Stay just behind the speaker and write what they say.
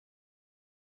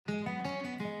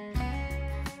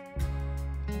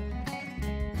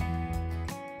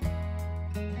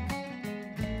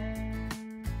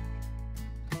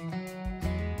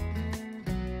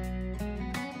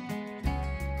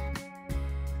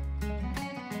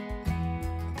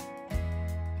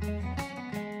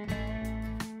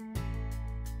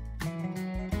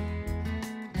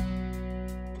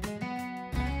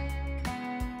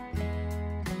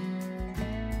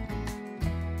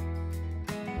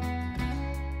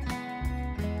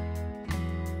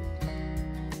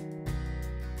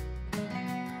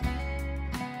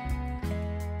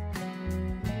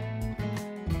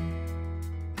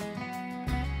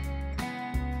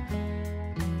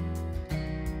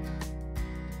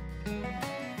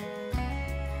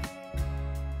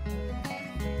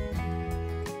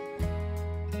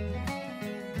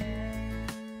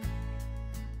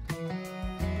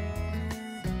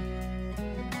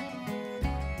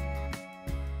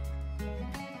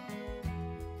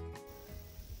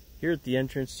Here at the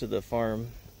entrance to the farm,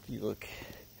 if you look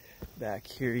back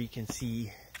here, you can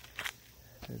see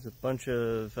there's a bunch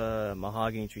of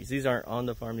mahogany trees. These aren't on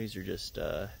the farm, these are just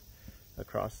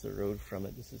across the road from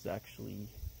it. This is actually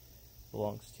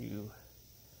belongs to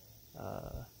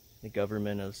the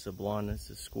government of Sablan.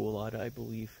 It's a school lot, I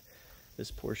believe,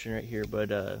 this portion right here.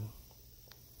 But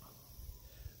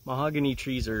mahogany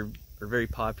trees are very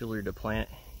popular to plant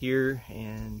here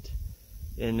and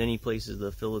in many places of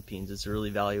the Philippines. It's a really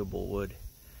valuable wood.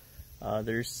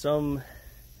 There's some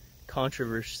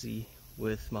controversy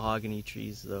with mahogany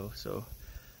trees though. So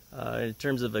in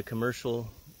terms of a commercial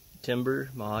timber,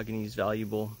 mahogany is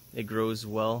valuable. It grows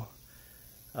well,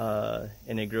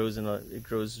 and it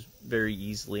grows very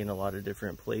easily in a lot of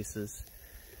different places.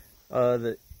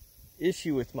 The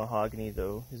issue with mahogany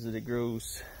though is that it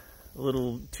grows a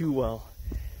little too well.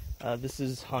 This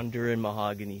is Honduran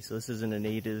mahogany, so this isn't a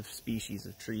native species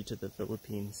of tree to the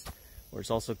Philippines, or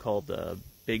it's also called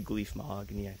big leaf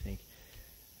mahogany, I think.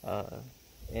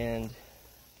 And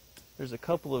there's a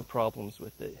couple of problems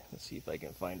with it. Let's see if I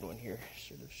can find one here.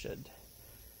 Should have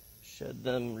shed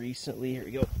them recently. Here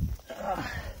we go.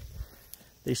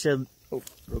 They shed, oh,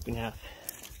 broken half.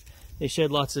 They shed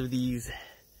lots of these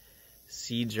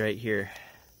seeds right here.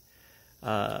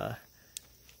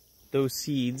 Those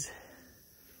seeds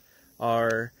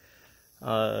are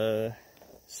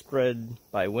spread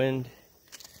by wind.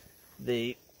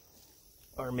 They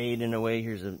are made in a way,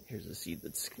 here's a seed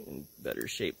that's in better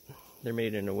shape. They're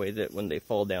made in a way that when they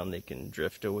fall down they can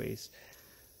drift a ways.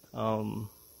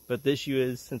 But the issue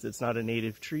is, since it's not a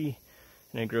native tree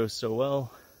and it grows so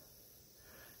well,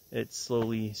 it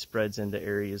slowly spreads into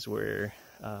areas where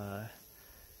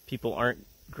people aren't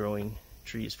growing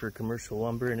trees for commercial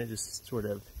lumber, and it just sort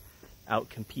of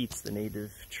outcompetes the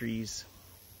native trees.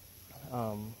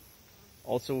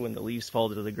 Also, when the leaves fall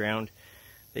to the ground,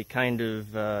 they kind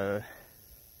of, I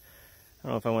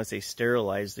don't know if I want to say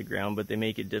sterilize the ground, but they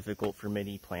make it difficult for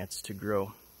many plants to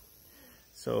grow.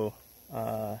 So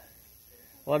a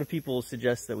lot of people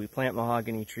suggest that we plant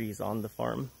mahogany trees on the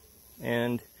farm,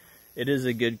 and it is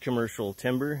a good commercial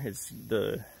timber. It's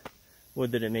the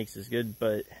wood that it makes is good,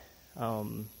 but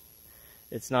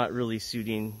it's not really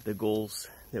suiting the goals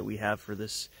that we have for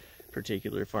this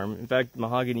particular farm. In fact,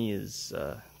 mahogany is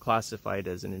classified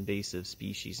as an invasive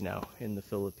species now in the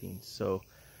Philippines. So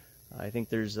I think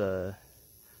there's a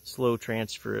slow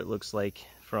transfer, it looks like,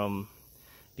 from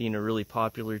being a really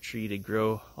popular tree to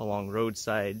grow along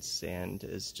roadsides and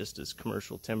is just as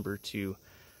commercial timber to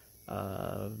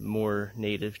more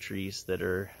native trees that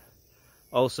are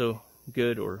also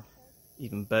good or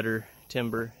even better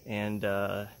timber, and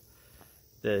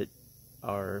that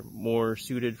are more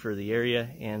suited for the area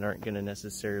and aren't going to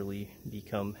necessarily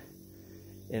become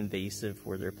invasive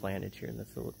where they're planted here in the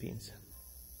Philippines.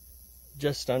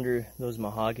 Just under those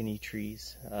mahogany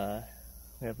trees,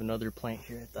 we have another plant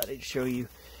here I thought I'd show you.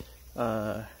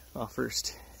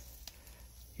 First,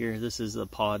 here, this is the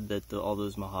pod that all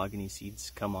those mahogany seeds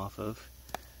come off of.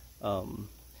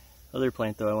 Other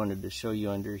plant though I wanted to show you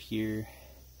under here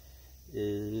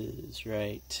is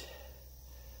right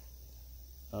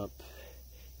up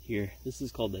here. This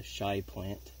is called a shy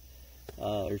plant.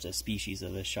 There's a species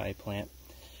of a shy plant.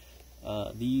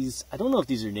 These, I don't know if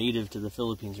these are native to the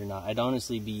Philippines or not. I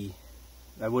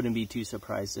wouldn't be too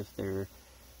surprised if they're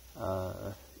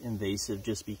invasive,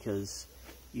 just because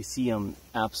you see them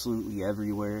absolutely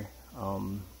everywhere.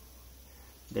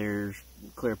 They're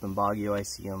clear up in Baguio, I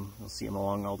see them. You'll see them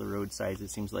along all the roadsides.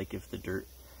 It seems like if the dirt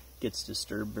gets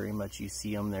disturbed very much, you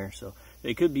see them there. So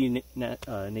it could be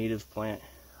a native plant.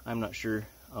 I'm not sure.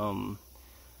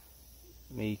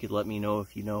 Maybe you could let me know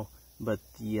if you know. But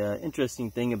the interesting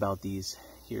thing about these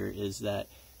here is that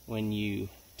when you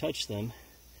touch them,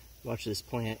 watch this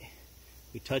plant,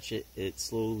 we touch it, it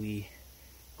slowly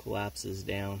collapses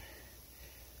down.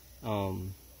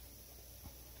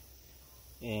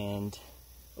 And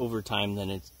over time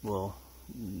then it will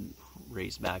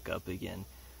raise back up again.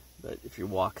 But if you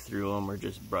walk through them or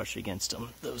just brush against them,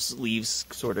 those leaves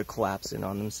sort of collapse in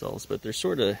on themselves. But they're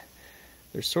sort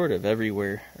of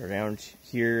everywhere around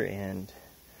here and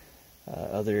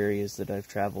other areas that I've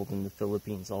traveled in the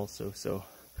Philippines also. So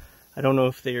I don't know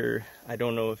if they're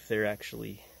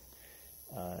actually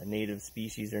native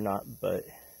species or not, but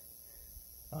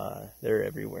they're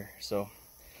everywhere. So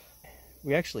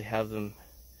we actually have them,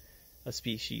 a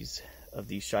species of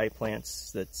these shy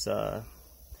plants that's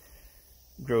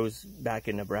grows back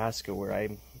in Nebraska where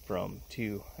I'm from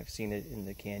too. I've seen it in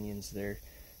the canyons there.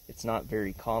 It's not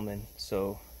very common,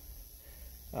 so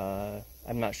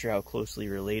I'm not sure how closely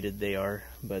related they are,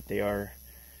 but they are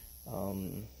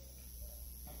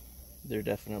they're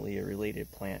definitely a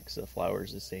related plant because the flower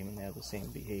is the same and they have the same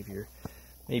behavior.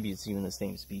 Maybe it's even the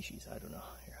same species, I don't know.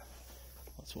 Here,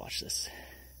 let's watch this.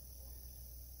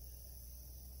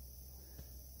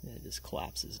 It just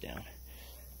collapses down.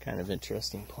 Kind of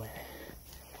interesting plant.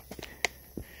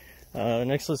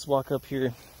 Next, let's walk up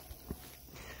here.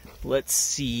 Let's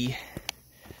see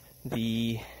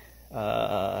the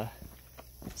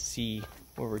see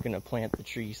where we're gonna plant the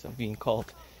trees. I'm being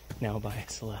called now by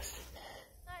Celeste.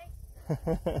 Hi.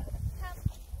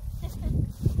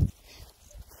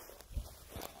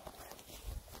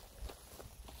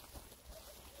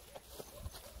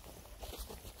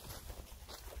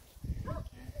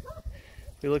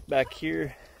 If we look back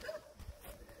here,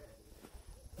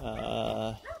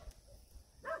 you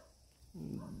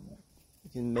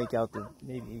can make out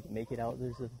maybe you can make it out.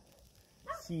 There's a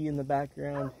sea in the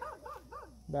background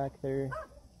back there.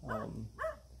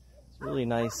 It's a really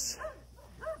nice,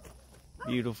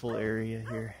 beautiful area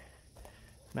here.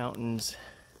 Mountains.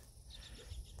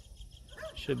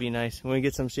 Should be nice. When we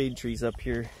get some shade trees up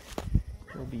here,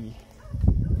 it'll be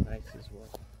nice as well.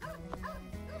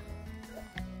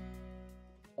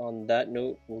 On that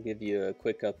note, we'll give you a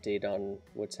quick update on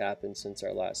what's happened since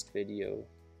our last video.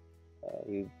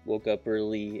 We woke up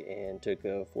early and took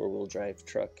a four-wheel drive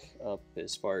truck up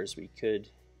as far as we could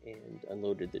and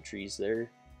unloaded the trees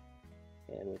there.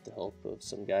 And with the help of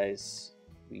some guys,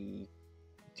 we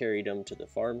carried them to the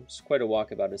farm. It's quite a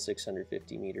walk, about a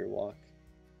 650-meter walk.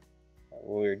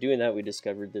 When we were doing that, we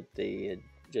discovered that they had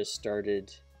just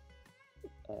started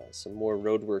some more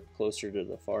road work closer to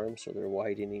the farm, so they're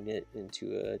widening it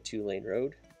into a 2-lane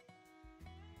road.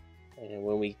 And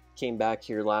when we came back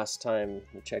here last time,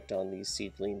 we checked on these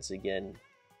seedlings again,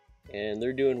 and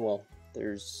they're doing well.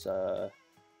 There's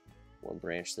one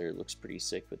branch there that looks pretty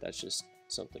sick, but that's just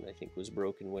something I think was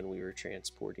broken when we were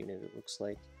transporting it, it looks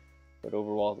like. But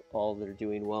overall, they're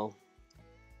doing well.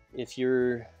 If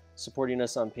you're supporting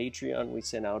us on Patreon, we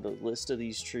sent out a list of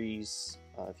these trees.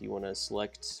 If you want to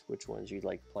select which ones you'd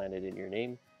like planted in your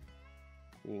name,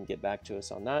 you can get back to us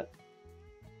on that.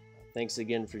 Thanks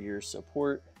again for your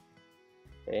support,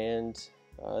 and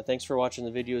thanks for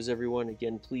watching the videos, everyone.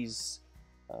 Again, please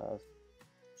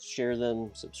share them,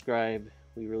 subscribe.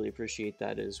 We really appreciate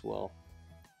that as well.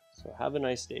 So have a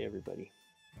nice day, everybody.